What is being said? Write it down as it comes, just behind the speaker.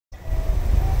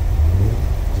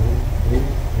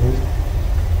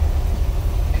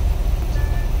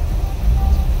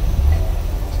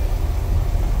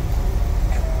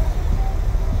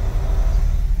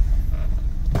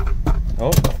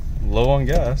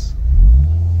guess.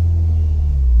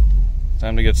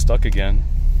 Time to get stuck again.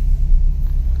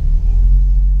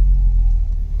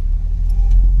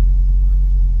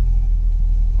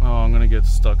 Oh, I'm gonna get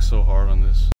stuck so hard on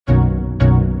this.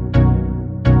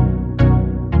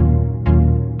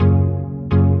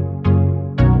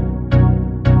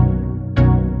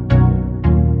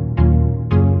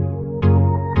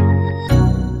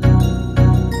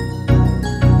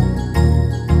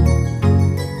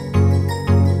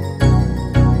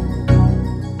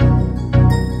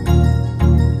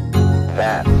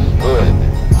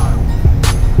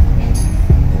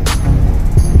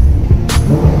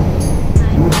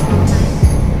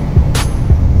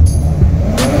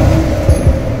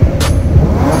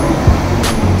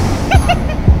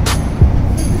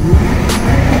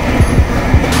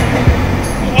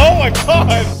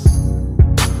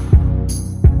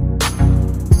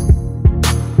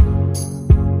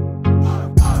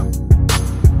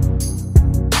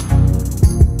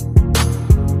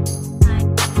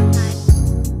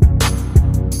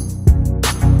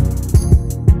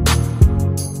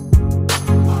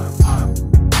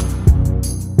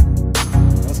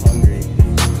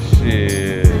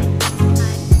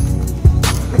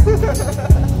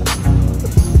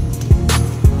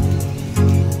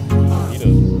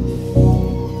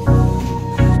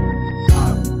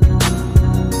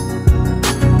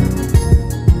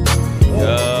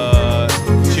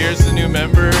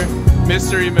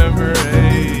 Mystery member,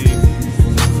 hey.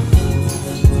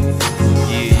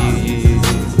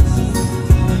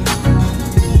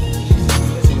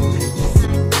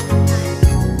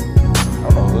 I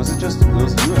don't know, was it you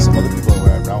and some other people that were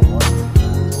at round one?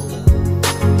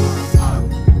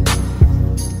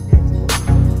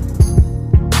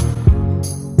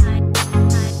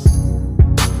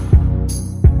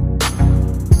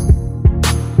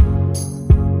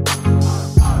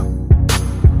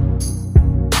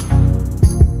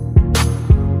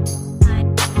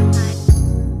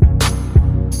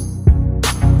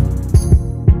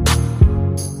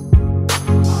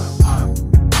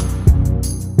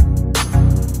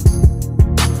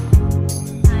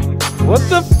 What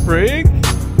the frick?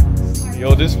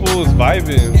 Yo, this fool is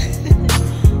vibing.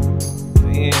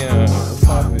 Damn, what's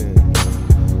poppin'?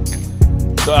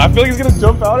 So I feel like he's gonna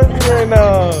jump out at me right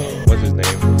now. What's his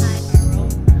name?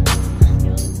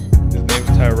 His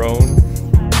name's Tyrone.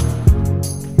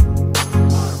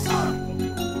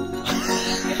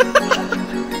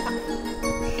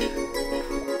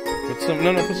 Put some, no,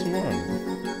 put some more on.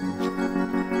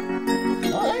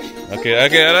 Okay,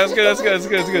 that's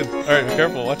good. Alright, be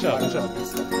careful, watch out. Alright.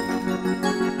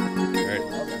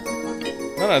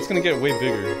 No, it's gonna get way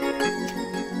bigger.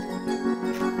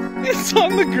 It's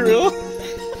on the grill.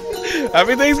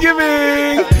 Happy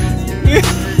Thanksgiving!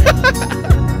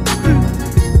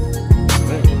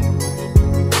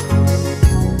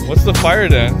 What's the fire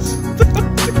dance?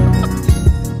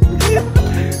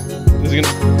 Is it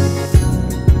gonna...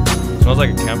 Smells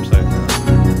like a campsite.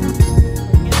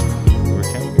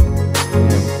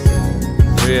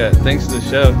 Yeah, thanks to the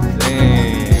chef.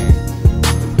 Dang.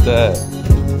 What's that?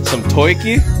 Some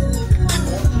toiki?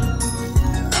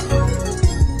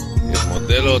 It's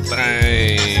Modelo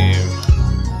time.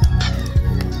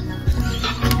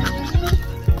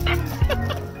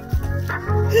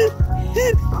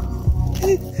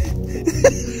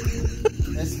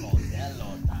 It's Modelo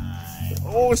time.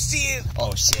 Oh shit!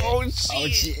 Oh shit! Oh shit! Oh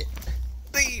shit!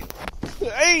 Damn.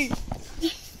 Hey!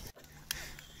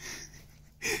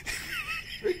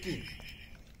 Freaking.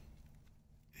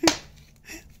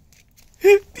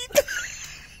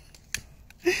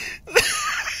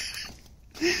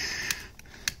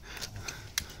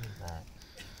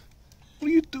 What are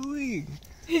you doing?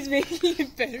 He's making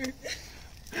it better.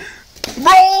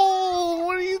 Bro!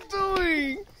 What are you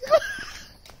doing?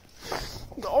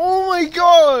 Oh my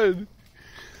god!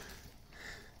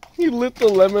 He lit the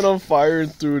lemon on fire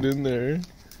and threw it in there.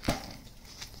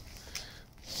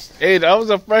 Hey, that was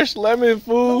a fresh lemon,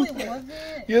 fool. No, it wasn't.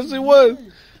 Yes, it was.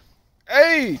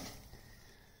 Hey!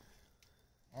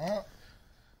 Well,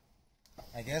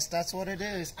 I guess that's what it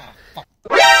is. Ah, fuck.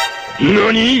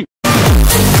 NANI?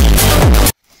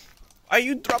 Why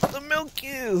you drop the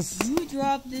milkies? You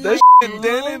dropped it. That shit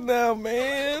dead it now,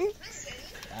 man.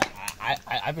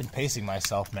 I've been pacing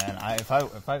myself, man. If I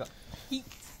Heat.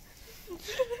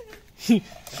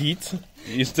 Heat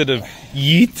instead of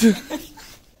yeet.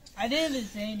 I didn't even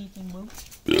say anything, bro.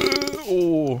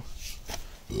 Oh.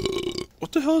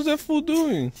 What the hell is that fool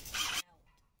doing?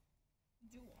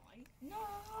 Do I?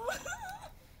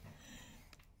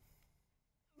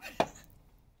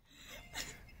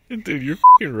 No. Dude, you're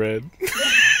f***ing red.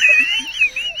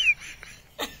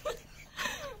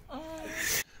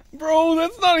 Bro,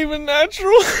 that's not even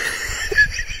natural.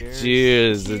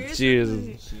 Cheers. Cheers. Cheers.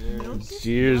 Milkus?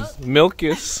 Cheers.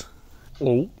 Milkus.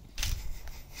 Oh.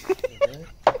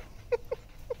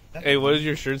 Hey, what does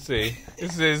your shirt say? It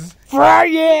says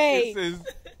Friday. It says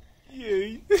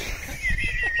yay.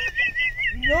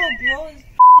 No, bro, it's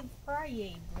f***ing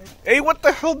Friday, bro. Hey, what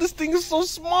the hell? This thing is so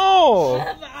small.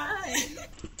 Have I?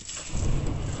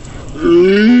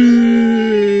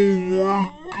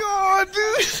 God,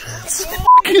 dude, it's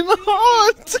fucking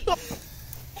hot.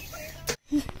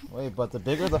 Wait, but the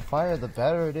bigger the fire, the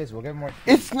better it is. We'll get more.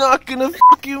 It's not gonna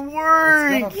fucking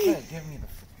work. It's gonna fit. Give me the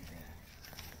freaking thing.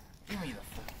 Give me the freaking.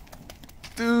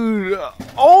 Dude,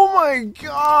 oh my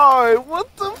god,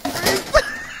 what the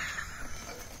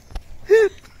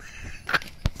frick?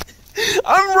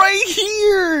 I'm right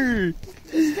here.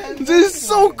 This is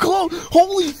so close.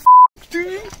 Holy f,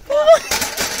 dude.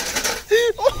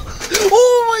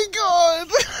 Oh my god.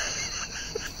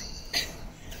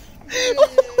 Oh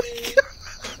my god.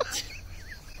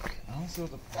 I don't see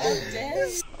what the problem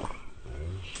is.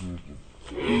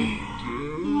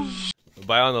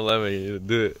 Bite on the lemon,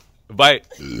 do it. Bite.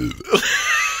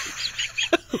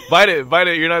 Bite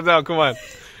it, you're not down, come on.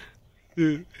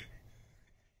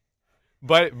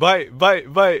 Bite.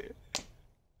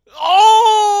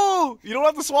 Oh! You don't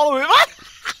have to swallow it.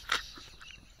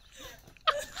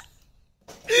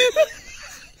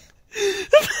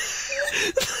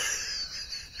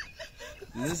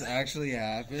 Did this actually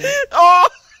happen? Oh!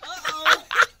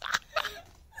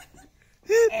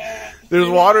 There's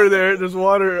water there, there's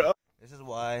water. This is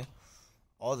why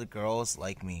all the girls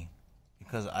like me.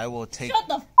 Because I will take. Shut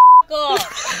the f*** up.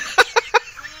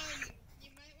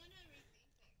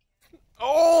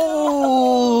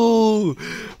 Oh!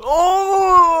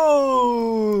 Oh!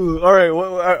 Alright,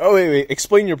 oh, wait.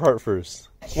 Explain your part first.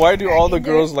 Why do all the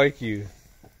girls like you?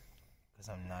 Because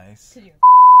I'm nice.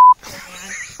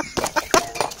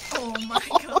 Oh my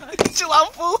god. Chill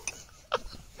out, fool.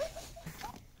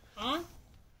 Huh?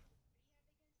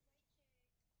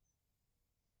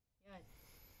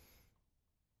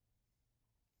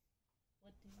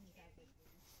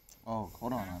 Oh,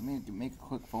 hold on. Let me make a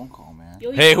quick phone call, man.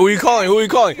 Hey, who you calling? Who you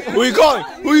calling? Who you calling?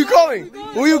 Who you calling?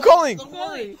 Who you calling?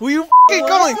 Who you f***ing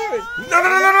calling?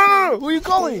 No. Who you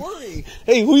calling?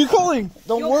 Hey, who you calling?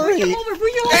 Don't worry. Hey,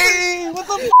 what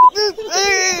the f***?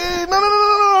 Hey,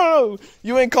 no.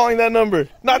 You ain't calling that number.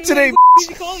 Not today.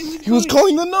 He was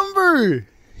calling the number.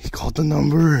 He called the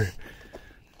number.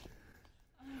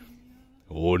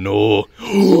 Oh no.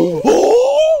 Oh!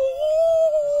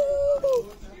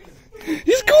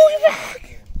 He's calling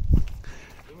back.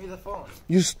 Give me the phone.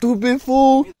 You stupid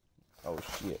fool. Oh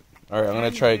shit. Alright, I'm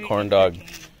gonna try corn dog.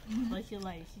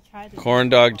 Corn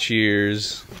dog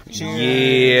cheers.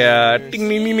 Yeah. Ding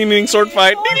ding ding ding, sword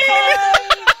fight. Ding, ding, ding, ding.